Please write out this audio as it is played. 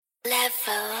Level.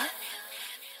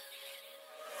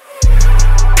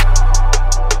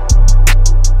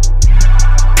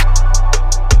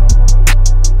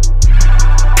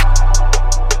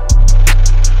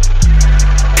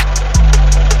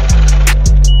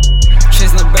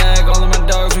 Chasing the bag, all of my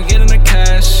dogs, we getting the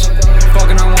cash.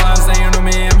 Fucking on ones, they know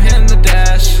me, I'm hitting the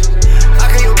dash.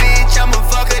 I kill your bitch, I'ma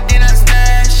fuck her, then I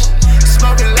smash.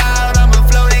 Smoking loud, I'ma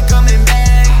float and coming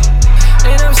back.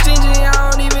 And I'm stingy, I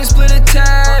don't even split a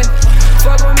tag.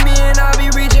 Fuck with me and I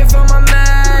be reaching for my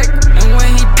mag. And when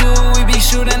he do, we be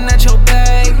shooting at your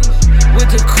bag. With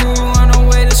the crew on the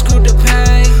way to scoop the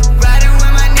pay. Riding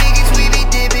with my niggas, we be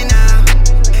dipping out.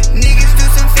 Niggas do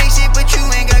some fake shit, but you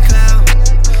ain't got clout.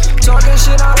 Talking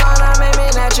shit online, I'm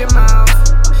aiming at your mouth.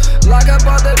 Lock up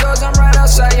all the doors, I'm right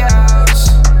outside your house.